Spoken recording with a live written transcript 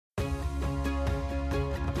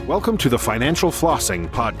Welcome to the Financial Flossing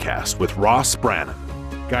Podcast with Ross Brannan,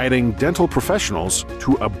 guiding dental professionals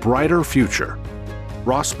to a brighter future.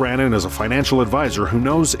 Ross Brannan is a financial advisor who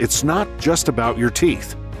knows it's not just about your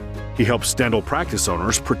teeth. He helps dental practice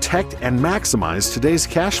owners protect and maximize today's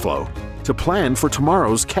cash flow to plan for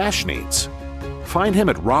tomorrow's cash needs. Find him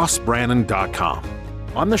at rossbrannan.com.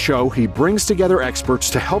 On the show, he brings together experts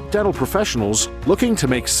to help dental professionals looking to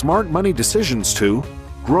make smart money decisions to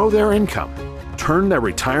grow their income, turn their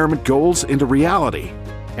retirement goals into reality,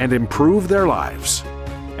 and improve their lives.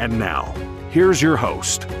 And now, here's your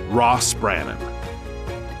host, Ross Brannan.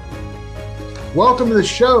 Welcome to the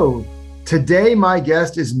show. Today, my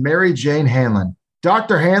guest is Mary Jane Hanlon.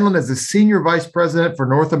 Dr. Hanlon is the Senior Vice President for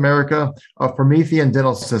North America of Promethean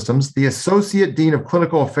Dental Systems, the Associate Dean of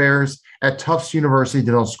Clinical Affairs at Tufts University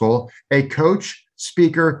Dental School, a coach,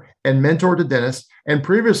 speaker, and mentor to dentists, and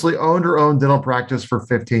previously owned her own dental practice for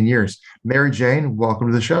 15 years. Mary Jane, welcome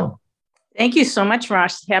to the show. Thank you so much,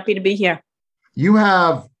 Ross. Happy to be here. You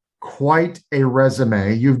have quite a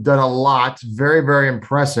resume. You've done a lot. Very, very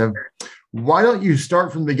impressive. Why don't you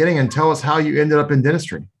start from the beginning and tell us how you ended up in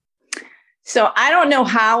dentistry? So I don't know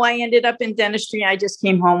how I ended up in dentistry. I just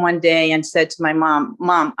came home one day and said to my mom,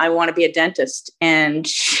 I want to be a dentist. And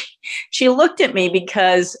she looked at me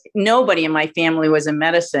because nobody in my family was in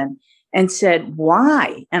medicine and said,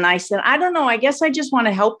 why? And I said, I don't know. I guess I just want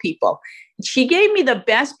to help people. She gave me the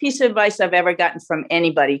best piece of advice I've ever gotten from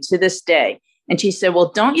anybody to this day. And she said, well,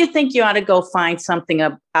 don't you think you ought to go find something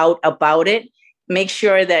out about it? Make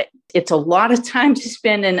sure that it's a lot of time to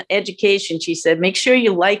spend in education. She said, make sure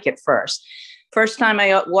you like it first. First time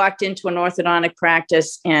I walked into an orthodontic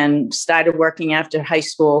practice and started working after high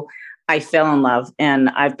school, I fell in love, and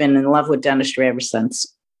I've been in love with dentistry ever since.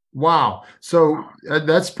 Wow. So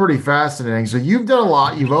that's pretty fascinating. So you've done a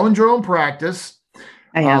lot. You've owned your own practice.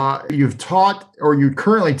 I have. You've taught, or you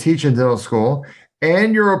currently teach in dental school,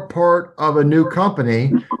 and you're a part of a new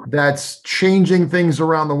company that's changing things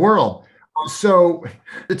around the world. So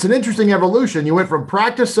it's an interesting evolution. You went from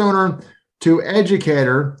practice owner to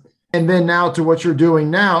educator, and then now to what you're doing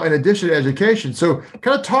now in addition to education. So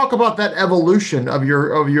kind of talk about that evolution of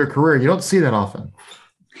your career. You don't see that often.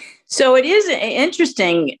 So it is an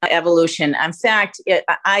interesting evolution. In fact,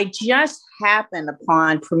 I just happened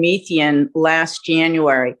upon Promethean last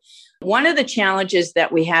January. One of the challenges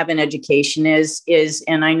that we have in education is,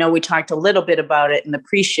 and I know we talked a little bit about it in the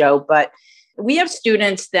pre-show, but we have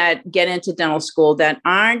students that get into dental school that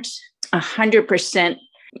aren't 100%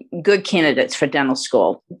 good candidates for dental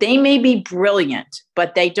school. They may be brilliant,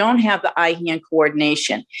 but they don't have the eye-hand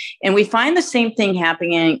coordination. And we find the same thing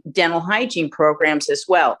happening in dental hygiene programs as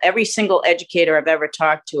well. Every single educator I've ever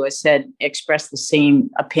talked to has expressed the same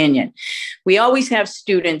opinion. We always have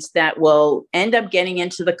students that will end up getting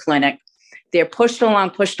into the clinic. They're pushed along.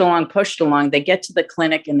 They get to the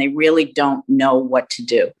clinic and they really don't know what to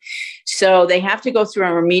do. So they have to go through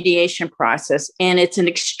a remediation process, and it's an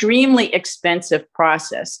extremely expensive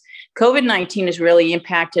process. COVID-19 has really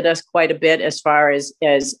impacted us quite a bit as far as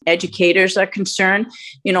educators are concerned.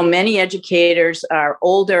 You know, many educators are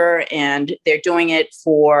older and they're doing it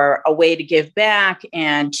for a way to give back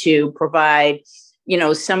and to provide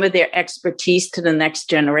some of their expertise to the next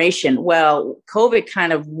generation. Well, COVID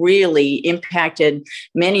kind of really impacted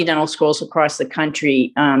many dental schools across the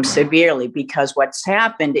country severely, because what's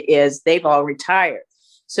happened is they've all retired.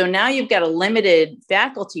 So now you've got a limited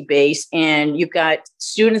faculty base and you've got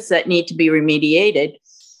students that need to be remediated.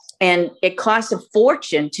 And it costs a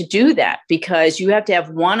fortune to do that because you have to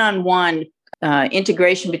have one-on-one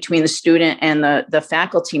integration between the student and the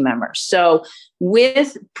faculty member. So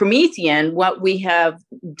with Promethean, what we have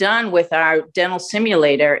done with our dental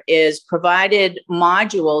simulator is provided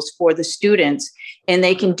modules for the students, and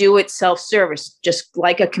they can do it self-service, just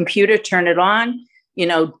like a computer, turn it on,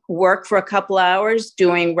 work for a couple hours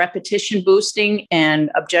doing repetition boosting and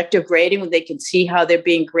objective grading. They can see how they're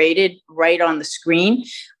being graded right on the screen.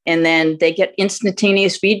 And then they get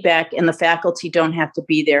instantaneous feedback, and the faculty don't have to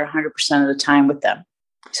be there 100% of the time with them.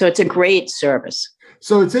 So it's a great service.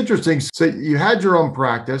 So it's interesting. So you had your own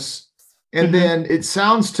practice, and then it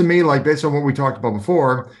sounds to me like, based on what we talked about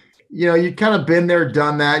before, you kind of been there,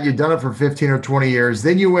 done that. You've done it for 15 or 20 years.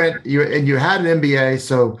 Then you had an MBA.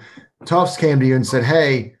 So Tufts came to you and said,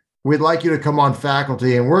 hey, we'd like you to come on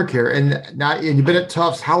faculty and work here. And you've been at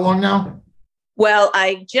Tufts how long now? Well,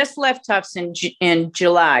 I just left Tufts in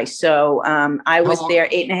July. So I was there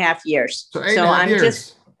 8.5 years. So 8.5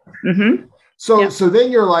 years. So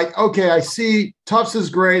then you're like, okay, I see Tufts is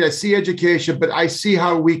great. I see education, but I see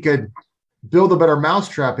how we could build a better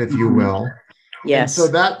mousetrap, if you will. And Yes. so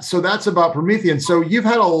that's about Promethean. So you've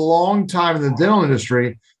had a long time in the dental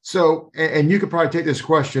industry. So, and you could probably take this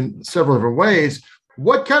question several different ways.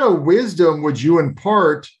 What kind of wisdom would you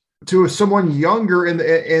impart to someone younger in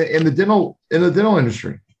the dental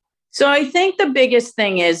industry? So I think the biggest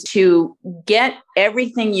thing is to get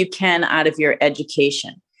everything you can out of your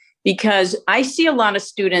education, because I see a lot of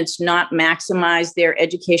students not maximize their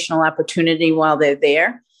educational opportunity while they're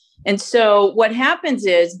there. And so what happens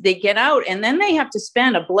is they get out and then they have to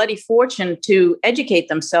spend a bloody fortune to educate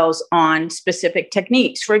themselves on specific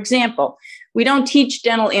techniques. For example, we don't teach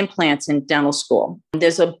dental implants in dental school.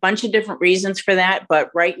 There's a bunch of different reasons for that,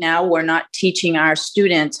 but right now we're not teaching our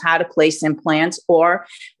students how to place implants, or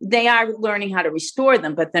they are learning how to restore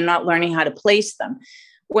them, but they're not learning how to place them.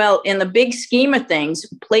 Well, in the big scheme of things,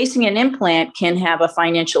 placing an implant can have a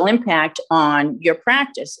financial impact on your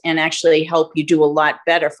practice and actually help you do a lot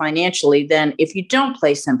better financially than if you don't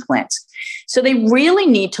place implants. So they really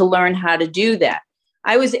need to learn how to do that.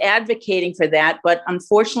 I was advocating for that, but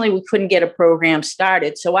unfortunately we couldn't get a program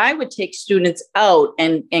started. So I would take students out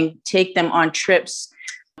and take them on trips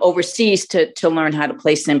overseas to learn how to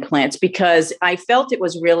place implants, because I felt it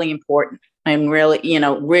was really important and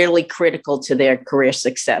really critical to their career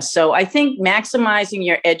success. So I think maximizing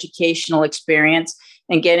your educational experience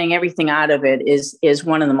and getting everything out of it is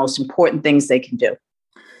one of the most important things they can do.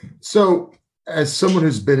 So as someone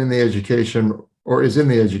who's been in the education or is in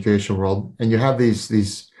the education world, and you have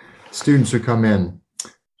these students who come in,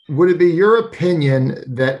 would it be your opinion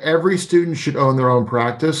that every student should own their own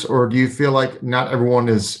practice, or do you feel like not everyone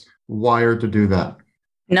is wired to do that?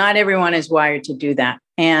 Not everyone is wired to do that.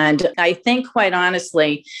 And I think, quite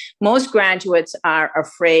honestly, most graduates are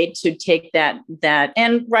afraid to take that,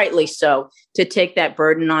 and rightly so, to take that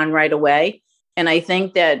burden on right away. And I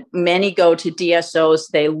think that many go to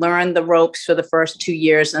DSOs, they learn the ropes for the first 2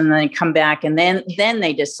 years, and then come back, and then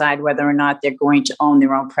they decide whether or not they're going to own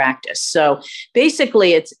their own practice. So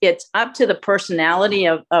basically, it's up to the personality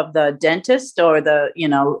of the dentist, or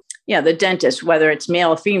the dentist, whether it's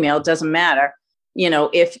male or female, it doesn't matter.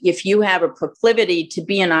 If you have a proclivity to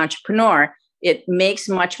be an entrepreneur, it makes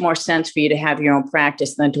much more sense for you to have your own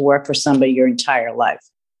practice than to work for somebody your entire life.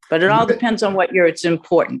 But it all depends on it's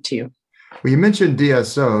important to you. Well, you mentioned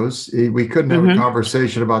DSOs. We couldn't have a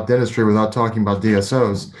conversation about dentistry without talking about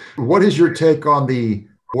DSOs. What is your take on the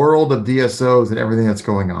world of DSOs and everything that's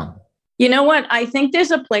going on? You know what? I think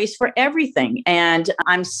there's a place for everything. And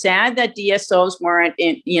I'm sad that DSOs weren't,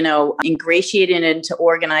 ingratiated into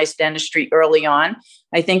organized dentistry early on.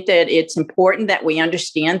 I think that it's important that we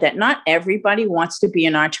understand that not everybody wants to be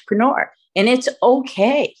an entrepreneur, and it's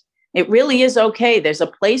okay. It really is okay. There's a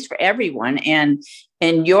place for everyone. And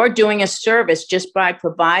you're doing a service just by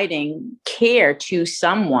providing care to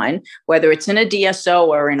someone, whether it's in a DSO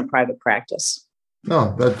or in a private practice.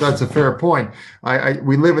 No, that's a fair point.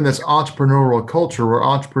 We live in this entrepreneurial culture where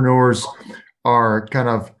entrepreneurs are kind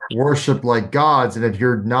of worshipped like gods. And if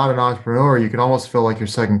you're not an entrepreneur, you can almost feel like you're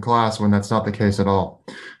second class, when that's not the case at all.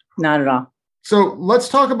 Not at all. So let's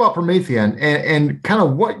talk about Promethean and kind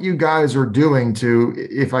of what you guys are doing to,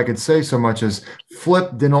 if I could say so much as,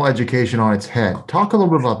 flip dental education on its head. Talk a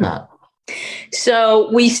little bit about that.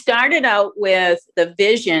 So we started out with the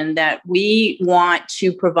vision that we want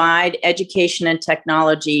to provide education and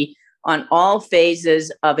technology on all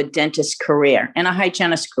phases of a dentist's career and a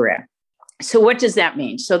hygienist's career. So what does that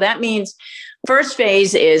mean? So that means first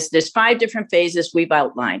phase is, there's 5 different phases we've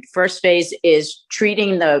outlined. First phase is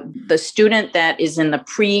treating the student that is in the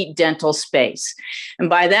pre-dental space. And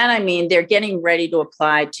by that, I mean, they're getting ready to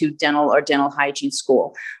apply to dental or dental hygiene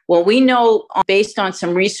school. Well, we know based on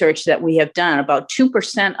some research that we have done, about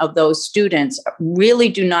 2% of those students really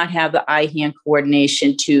do not have the eye-hand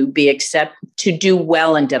coordination to do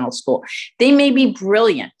well in dental school. They may be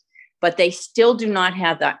brilliant, but they still do not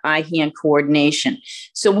have that eye-hand coordination.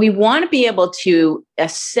 So we want to be able to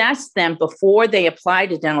assess them before they apply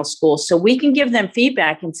to dental school, so we can give them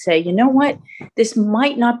feedback and say, you know what, this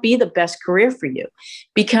might not be the best career for you,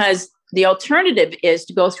 because the alternative is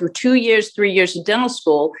to go through 2 years, 3 years of dental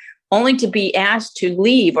school, only to be asked to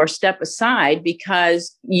leave or step aside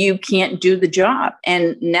because you can't do the job.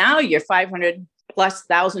 And now you're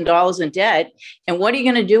 $500,000+ in debt. And what are you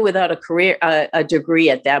going to do without a degree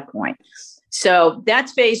at that point? So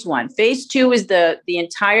that's phase 1. Phase 2 is the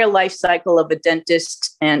entire life cycle of a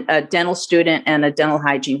dentist and a dental student and a dental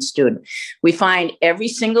hygiene student. We find every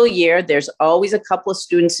single year, there's always a couple of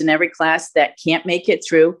students in every class that can't make it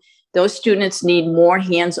through. Those students need more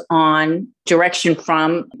hands-on direction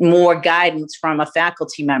more guidance from a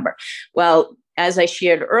faculty member. Well, as I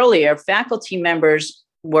shared earlier, faculty members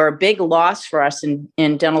were a big loss for us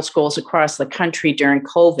in dental schools across the country during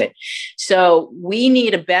COVID. So we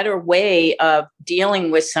need a better way of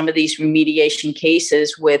dealing with some of these remediation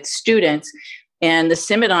cases with students. And the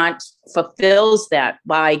Simidont fulfills that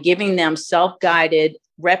by giving them self-guided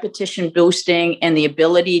repetition boosting and the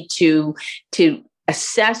ability to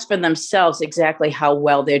assess for themselves exactly how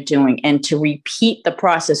well they're doing and to repeat the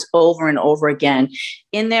process over and over again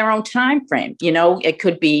in their own time frame. It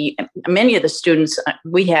could be many of the students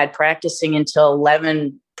we had practicing until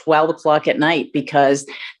 11, 12 o'clock at night because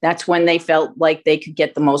that's when they felt like they could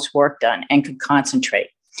get the most work done and could concentrate.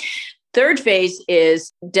 Third phase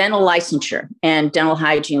is dental licensure and dental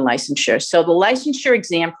hygiene licensure. So the licensure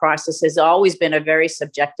exam process has always been a very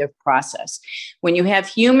subjective process. When you have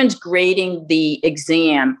humans grading the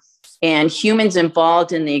exam and humans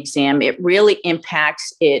involved in the exam, it really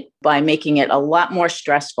impacts it by making it a lot more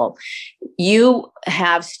stressful. You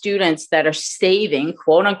have students that are saving,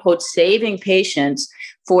 quote unquote, saving patients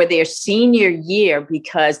for their senior year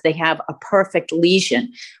because they have a perfect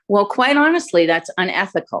lesion. Well, quite honestly, that's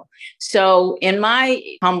unethical. So in my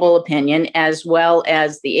humble opinion, as well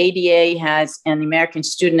as the ADA has and the American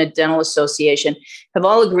Student Dental Association have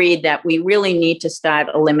all agreed that we really need to start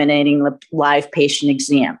eliminating the live patient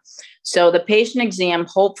exam. So the patient exam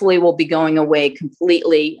hopefully will be going away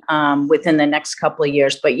completely within the next couple of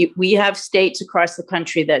years. But we have states across the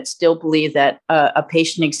country that still believe that a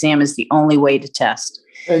patient exam is the only way to test.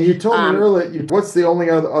 And you told me earlier, what's the only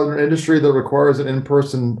other industry that requires an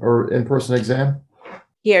in-person exam?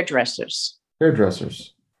 Hairdressers.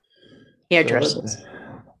 Hairdressers.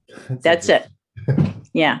 That's it.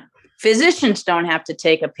 Yeah. Physicians don't have to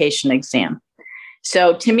take a patient exam.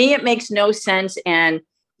 So to me, it makes no sense. And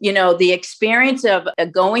the experience of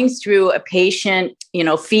going through a patient,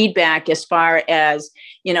 feedback as far as,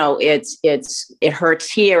 it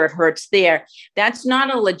hurts here, it hurts there. That's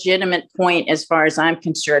not a legitimate point as far as I'm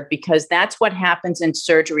concerned, because that's what happens in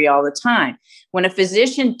surgery all the time. When a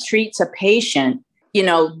physician treats a patient,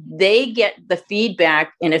 they get the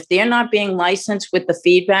feedback. And if they're not being licensed with the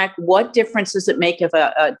feedback, what difference does it make if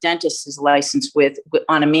a dentist is licensed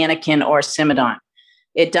on a mannequin or a Simidont?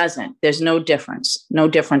 It doesn't. There's no difference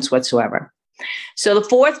whatsoever. So the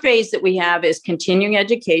fourth phase that we have is continuing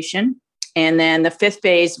education. And then the fifth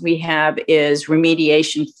phase we have is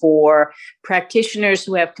remediation for practitioners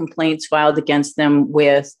who have complaints filed against them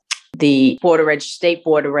with the State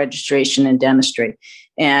Board of Registration in Dentistry.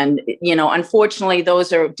 And, unfortunately,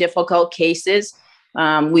 those are difficult cases.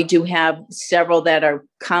 We do have several that are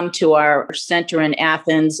come to our center in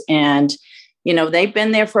Athens, and they've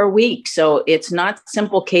been there for a week. So it's not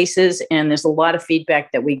simple cases. And there's a lot of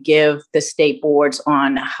feedback that we give the state boards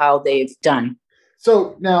on how they've done.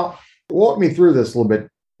 So now walk me through this a little bit.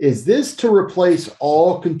 Is this to replace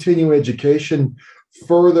all continuing education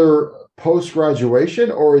further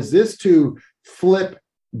post-graduation, or is this to flip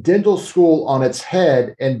dental school on its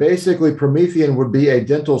head and basically Promethean would be a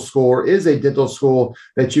dental school or is a dental school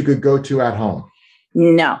that you could go to at home?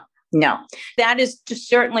 No, that is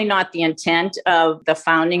certainly not the intent of the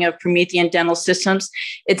founding of Promethean Dental Systems.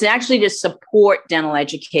 It's actually to support dental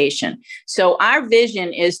education. So our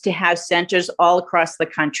vision is to have centers all across the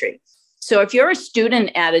country. So if you're a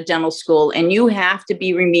student at a dental school and you have to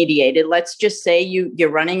be remediated, let's just say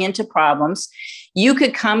you're running into problems, you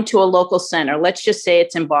could come to a local center. Let's just say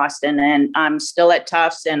it's in Boston and I'm still at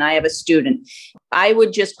Tufts and I have a student. I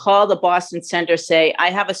would just call the Boston Center, say,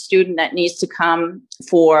 I have a student that needs to come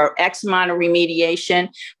for X amount of remediation.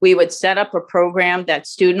 We would set up a program. That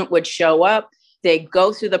student would show up. They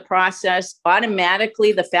go through the process.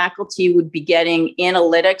 Automatically, the faculty would be getting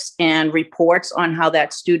analytics and reports on how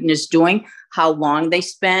that student is doing, how long they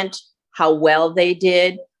spent, how well they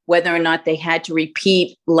did, whether or not they had to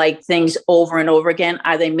repeat things over and over again.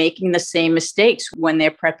 Are they making the same mistakes when they're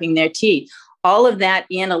prepping their teeth? All of that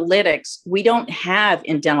analytics we don't have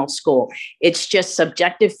in dental school. It's just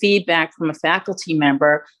subjective feedback from a faculty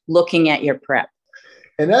member looking at your prep.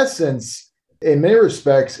 In essence, in many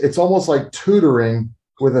respects, it's almost like tutoring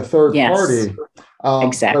with a third party,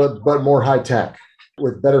 exactly. but more high tech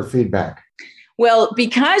with better feedback. Well,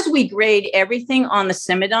 because we grade everything on the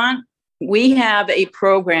Simidont, we have a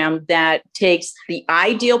program that takes the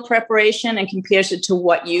ideal preparation and compares it to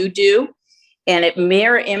what you do, and it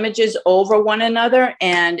mirror images over one another,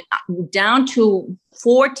 and down to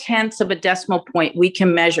 0.4 of a decimal point, we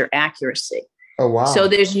can measure accuracy. Oh, wow. So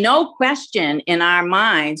there's no question in our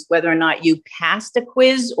minds whether or not you passed a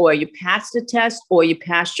quiz or you passed a test or you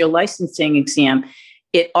passed your licensing exam.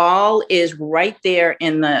 It all is right there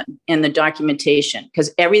in the documentation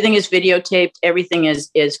because everything is videotaped, everything is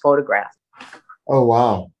photographed. Oh,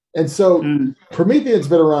 wow. And so Promethean's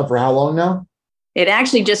been around for how long now? It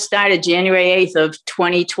actually just started January 8th of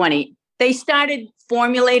 2020. They started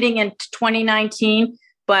formulating in 2019,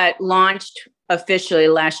 but launched officially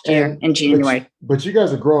last year in January. But you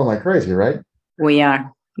guys are growing like crazy, right? We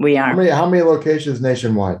are. How many locations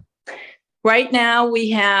nationwide? Right now we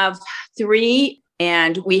have 3,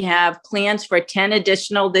 and we have plans for 10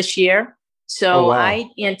 additional this year. So wow. I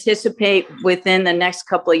anticipate within the next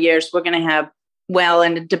couple of years, we're going to have,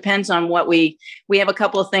 and it depends on what we have a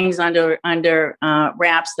couple of things under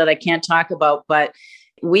wraps that I can't talk about, but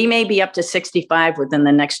we may be up to 65 within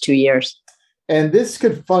the next 2 years. And this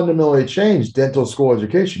could fundamentally change dental school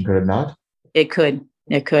education, could it not? It could.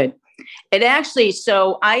 It actually,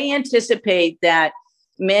 so I anticipate that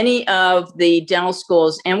many of the dental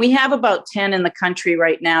schools, and we have about 10 in the country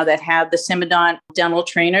right now that have the Simodont dental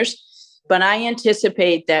trainers, but I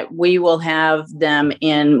anticipate that we will have them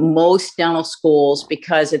in most dental schools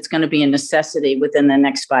because it's going to be a necessity within the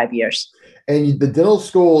next 5 years. And the dental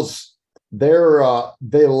schools, they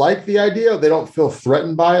like the idea, they don't feel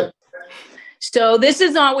threatened by it? So this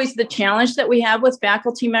is always the challenge that we have with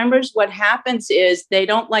faculty members. What happens is they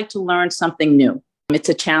don't like to learn something new. It's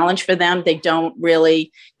a challenge for them. They don't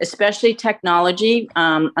really, especially technology.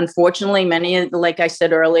 Unfortunately, like I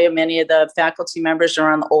said earlier, many of the faculty members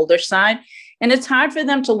are on the older side, and it's hard for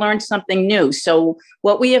them to learn something new. So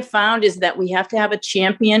what we have found is that we have to have a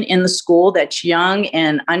champion in the school that's young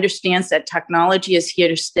and understands that technology is here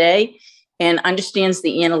to stay and understands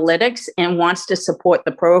the analytics and wants to support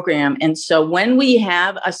the program. And so when we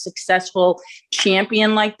have a successful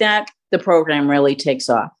champion like that, the program really takes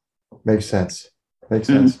off. Makes sense.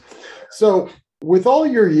 So with all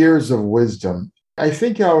your years of wisdom, I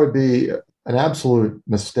think I would be an absolute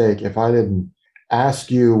mistake if I didn't ask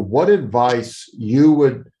you what advice you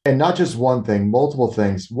would, and not just one thing, multiple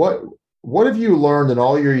things. What have you learned in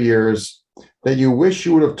all your years that you wish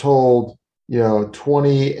you would have told,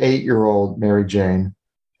 28-year-old Mary Jane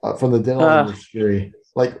from the dental industry?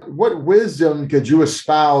 Like, what wisdom could you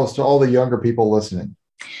espouse to all the younger people listening?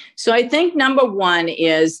 So I think number one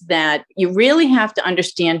is that you really have to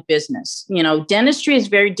understand business. Dentistry is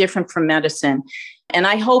very different from medicine. And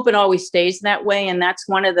I hope it always stays that way. And that's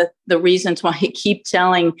one of the reasons why I keep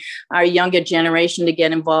telling our younger generation to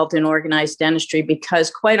get involved in organized dentistry,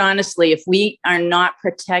 because quite honestly, if we are not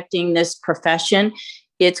protecting this profession,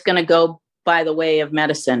 it's going to go by the way of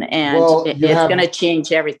medicine, and it's going to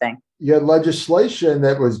change everything. You had legislation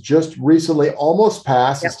that was just recently almost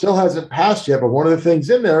passed. Yep. It still hasn't passed yet, but one of the things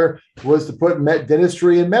in there was to put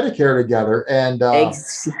dentistry and Medicare together. And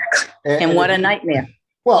and what a nightmare.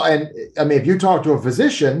 Well, and I mean, if you talk to a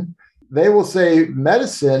physician, they will say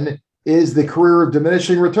medicine is the career of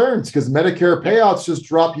diminishing returns because Medicare payouts just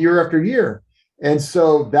drop year after year. And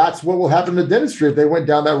so that's what will happen to dentistry if they went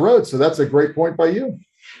down that road. So that's a great point by you.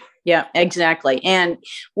 Yeah, exactly. And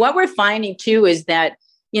what we're finding too is that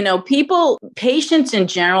patients in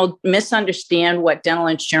general misunderstand what dental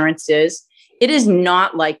insurance is. It is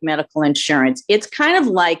not like medical insurance. It's kind of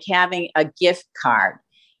like having a gift card.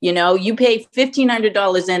 You pay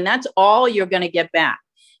 $1,500 in, that's all you're going to get back.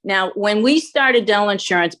 Now, when we started dental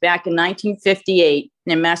insurance back in 1958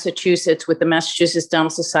 in Massachusetts with the Massachusetts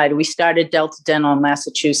Dental Society, we started Delta Dental in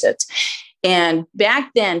Massachusetts. And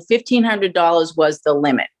back then, $1,500 was the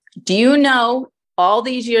limit. Do you know, all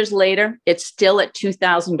these years later, it's still at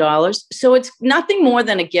 $2,000. So it's nothing more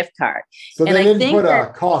than a gift card. So they didn't put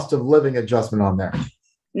a cost of living adjustment on there.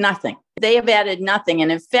 Nothing. They have added nothing.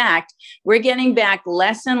 And in fact, we're getting back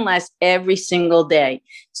less and less every single day.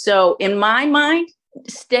 So in my mind,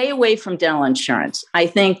 stay away from dental insurance. I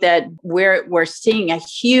think that we're seeing a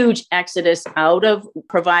huge exodus out of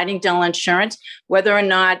providing dental insurance, whether or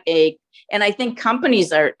not and I think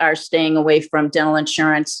companies are staying away from dental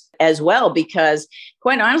insurance as well, because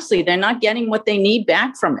quite honestly, they're not getting what they need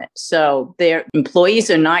back from it. So their employees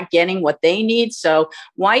are not getting what they need. So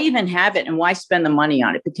why even have it and why spend the money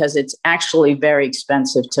on it? Because it's actually very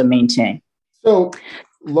expensive to maintain. So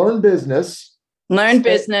learn business.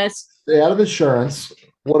 Stay out of insurance.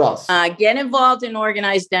 What else? Get involved in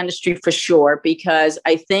organized dentistry for sure, because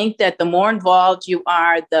I think that the more involved you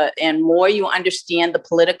are, and more you understand the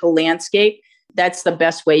political landscape, that's the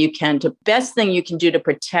best thing you can do to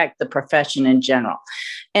protect the profession in general.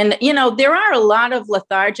 And, there are a lot of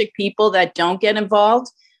lethargic people that don't get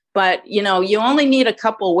involved, but, you only need a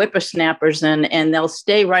couple whippersnappers and they'll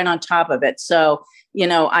stay right on top of it. So,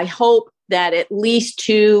 I hope that at least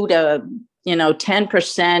 2 to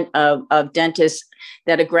 10% of dentists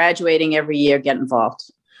that are graduating every year get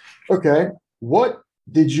involved. Okay. What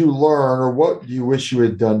did you learn, or what do you wish you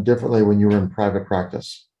had done differently when you were in private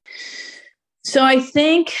practice? So I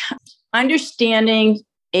think understanding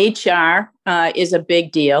HR is a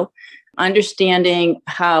big deal. Understanding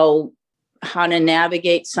how to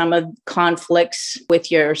navigate some of conflicts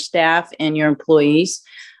with your staff and your employees.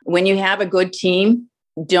 When you have a good team,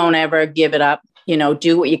 don't ever give it up.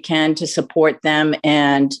 Do what you can to support them.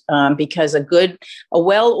 And because a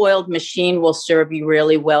well-oiled machine will serve you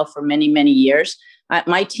really well for many, many years.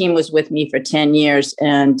 My team was with me for 10 years,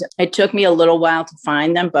 and it took me a little while to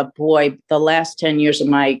find them. But boy, the last 10 years of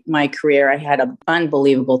my career, I had an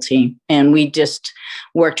unbelievable team, and we just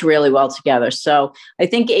worked really well together. So I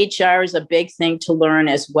think HR is a big thing to learn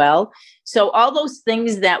as well. So all those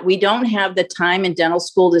things that we don't have the time in dental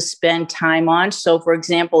school to spend time on. So for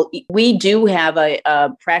example, we do have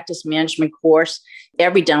a practice management course.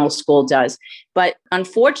 Every dental school does. But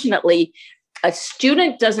unfortunately, a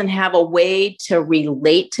student doesn't have a way to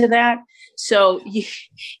relate to that. So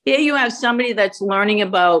here you have somebody that's learning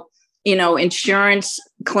about, insurance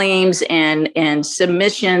claims and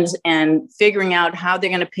submissions and figuring out how they're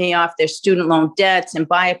going to pay off their student loan debts and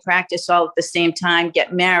buy a practice all at the same time,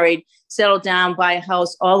 get married, settle down, buy a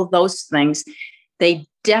house, all of those things. They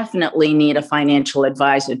definitely need a financial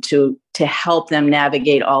advisor to help them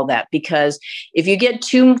navigate all that. Because if you get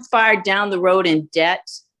too far down the road in debt,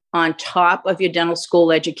 on top of your dental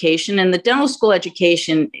school education. And the dental school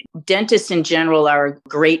education, dentists in general are a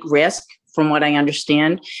great risk, from what I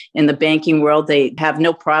understand. In the banking world, they have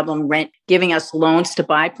no problem giving us loans to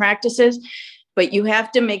buy practices. But you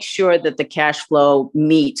have to make sure that the cash flow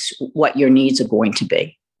meets what your needs are going to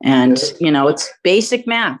be. And, it's basic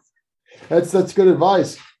math. That's good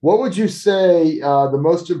advice. What would you say the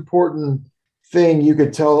most important thing you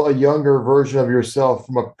could tell a younger version of yourself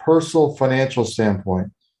from a personal financial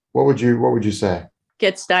standpoint? What would you say?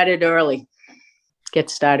 Get started early.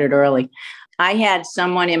 I had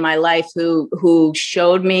someone in my life who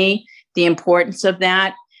showed me the importance of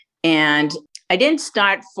that. And I didn't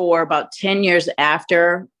start for about 10 years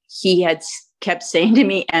after he had kept saying to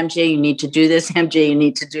me, MJ, you need to do this. MJ, you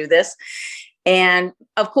need to do this. And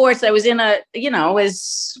of course, I was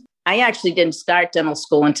I actually didn't start dental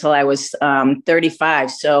school until I was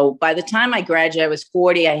 35. So by the time I graduated, I was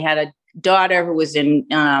 40. I had a daughter who was in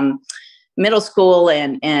middle school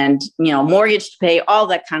and mortgage to pay, all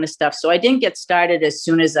that kind of stuff. So I didn't get started as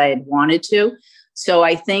soon as I had wanted to. So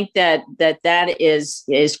I think that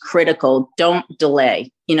is critical. Don't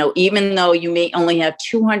delay. Even though you may only have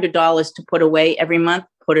 $200 to put away every month,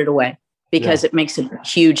 put it away, because it makes a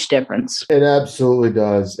huge difference. It absolutely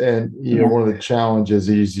does. And one of the challenges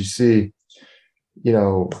is you see,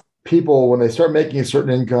 people, when they start making a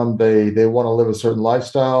certain income, they want to live a certain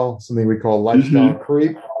lifestyle, something we call lifestyle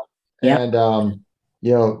creep. Yep.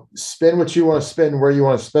 And, spend what you want to spend where you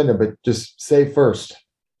want to spend it, but just save first.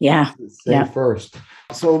 Yeah. Save first.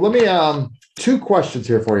 So let me, 2 questions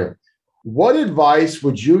here for you. What advice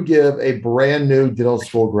would you give a brand new dental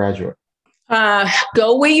school graduate?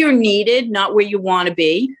 Go where you're needed, not where you want to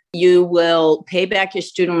be. You will pay back your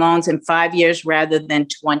student loans in 5 years rather than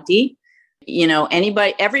 20.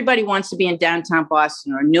 Everybody wants to be in downtown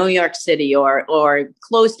Boston or New York City or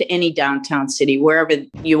close to any downtown city, wherever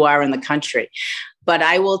you are in the country. But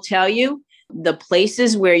I will tell you, the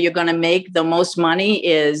places where you're going to make the most money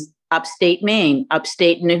is upstate Maine,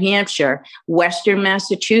 upstate New Hampshire. Western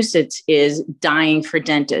Massachusetts is dying for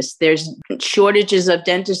dentists. There's shortages of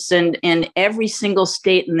dentists in every single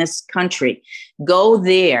state in this country. Go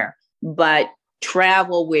there, but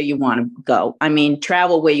travel where you want to go.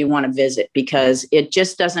 Travel where you want to visit, because it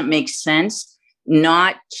just doesn't make sense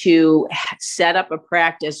not to set up a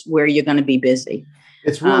practice where you're going to be busy.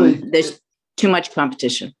 It's really, there's too much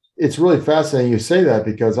competition. It's really fascinating you say that,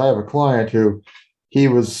 because I have a client who he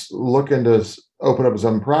was looking to open up his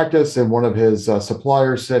own practice, and one of his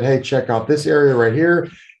suppliers said, hey, check out this area right here.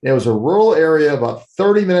 And it was a rural area about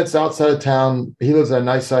 30 minutes outside of town. He lives in a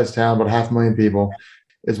nice sized town, about 500,000 people.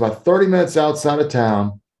 It's about 30 minutes outside of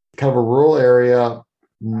town, kind of a rural area,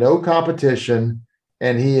 no competition,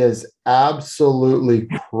 and he is absolutely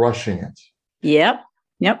crushing it. Yep.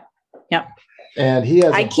 And he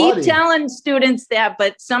has. I keep telling students that,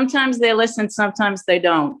 but sometimes they listen, sometimes they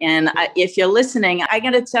don't. And if you're listening, I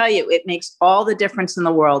got to tell you, it makes all the difference in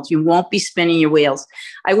the world. You won't be spinning your wheels.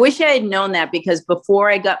 I wish I had known that, because before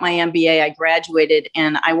I got my MBA, I graduated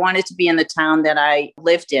and I wanted to be in the town that I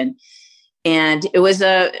lived in. And it was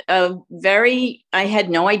I had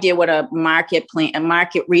no idea what a market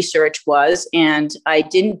research was. And I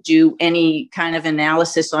didn't do any kind of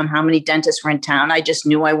analysis on how many dentists were in town. I just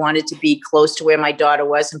knew I wanted to be close to where my daughter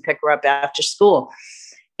was and pick her up after school.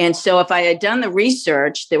 And so if I had done the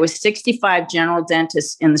research, there was 65 general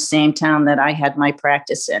dentists in the same town that I had my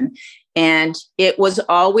practice in. And it was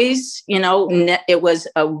always, it was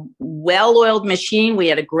a well-oiled machine. We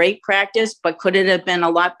had a great practice, but could it have been a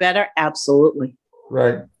lot better? Absolutely.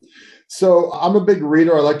 Right. So I'm a big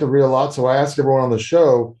reader. I like to read a lot. So I ask everyone on the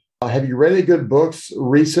show, have you read any good books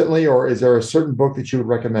recently, or is there a certain book that you would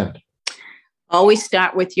recommend? Always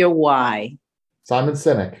start with your why. Simon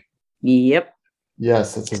Sinek. Yep.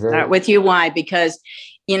 Yes, that's a very... Start with your why, because,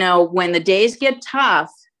 when the days get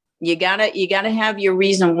tough, you gotta have your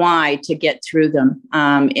reason why to get through them.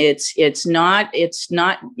 It's not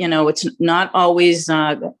always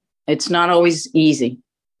easy.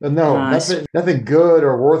 No, nothing good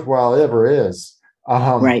or worthwhile ever is.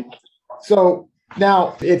 Right. So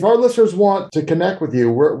now, if our listeners want to connect with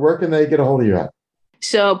you, where can they get a hold of you at?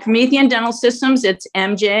 So Promethean Dental Systems, it's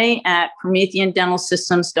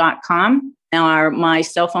mj@prometheandentalsystems.com. My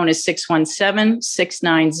cell phone is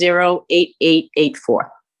 617-690-8884.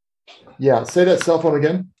 Yeah, say that cell phone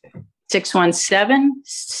again.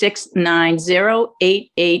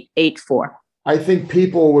 617-690-8884. I think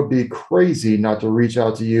people would be crazy not to reach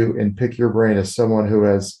out to you and pick your brain as someone who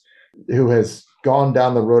has gone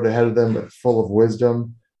down the road ahead of them, full of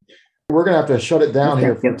wisdom. We're going to have to shut it down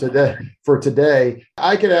here for today.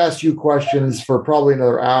 I could ask you questions for probably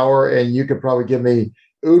another hour, and you could probably give me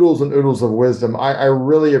oodles and oodles of wisdom. I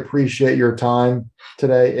really appreciate your time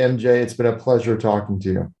today, MJ. It's been a pleasure talking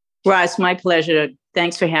to you. Ross, my pleasure.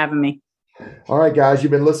 Thanks for having me. All right, guys,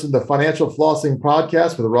 you've been listening to the Financial Flossing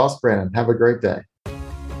Podcast with Ross Brannon. Have a great day.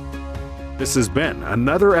 This has been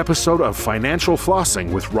another episode of Financial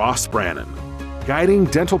Flossing with Ross Brannon, guiding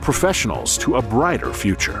dental professionals to a brighter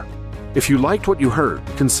future. If you liked what you heard,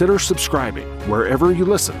 consider subscribing wherever you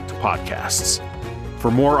listen to podcasts.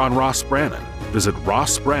 For more on Ross Brannon, visit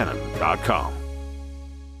rossbrannon.com.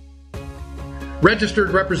 Registered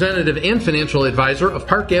representative and financial advisor of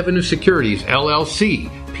Park Avenue Securities, LLC,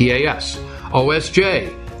 PAS, OSJ,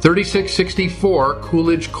 3664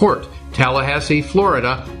 Coolidge Court, Tallahassee,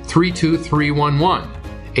 Florida, 32311,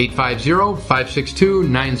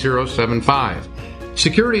 850-562-9075.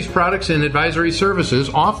 Securities products and advisory services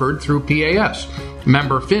offered through PAS,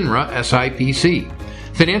 member FINRA SIPC.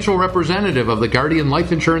 Financial representative of the Guardian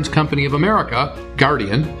Life Insurance Company of America,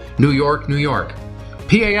 Guardian, New York, New York.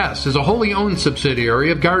 PAS is a wholly owned subsidiary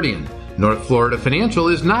of Guardian. North Florida Financial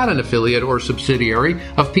is not an affiliate or subsidiary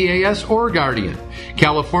of PAS or Guardian.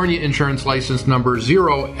 California Insurance License Number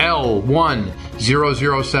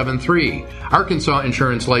 0L10073. Arkansas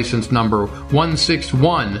Insurance License Number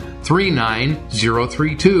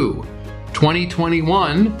 161-39032.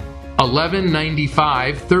 2021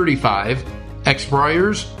 119535.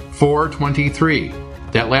 Expires 423.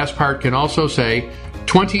 That last part can also say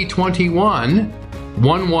 2021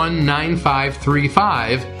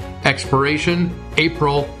 119535. Expiration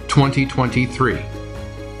April 2023.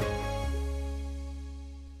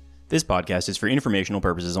 This podcast is for informational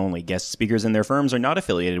purposes only. Guest speakers and their firms are not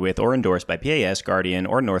affiliated with or endorsed by PAS, Guardian,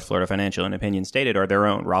 or North Florida Financial, and opinions stated are their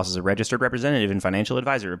own. Ross is a registered representative and financial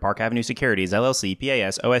advisor of Park Avenue Securities, LLC,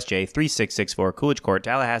 PAS, OSJ, 3664 Coolidge Court,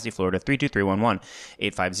 Tallahassee, Florida, 32311,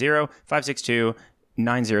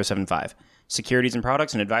 850-562-9075. Securities and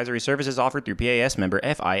products and advisory services offered through PAS, member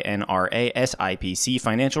FINRA SIPC,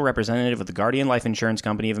 financial representative of the Guardian Life Insurance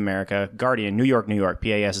Company of America, Guardian, New York, New York.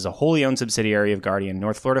 PAS is a wholly owned subsidiary of Guardian.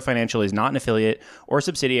 North Florida Financial is not an affiliate or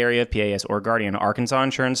subsidiary of PAS or Guardian. Arkansas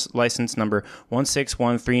Insurance License Number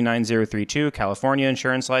 161-39032, California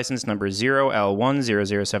Insurance License Number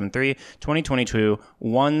 0L10073, 2022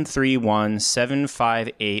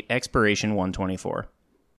 131758, expiration 124.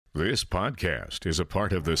 This podcast is a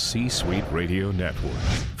part of the C-Suite Radio Network.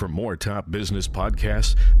 For more top business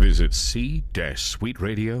podcasts, visit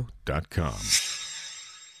c-suiteradio.com.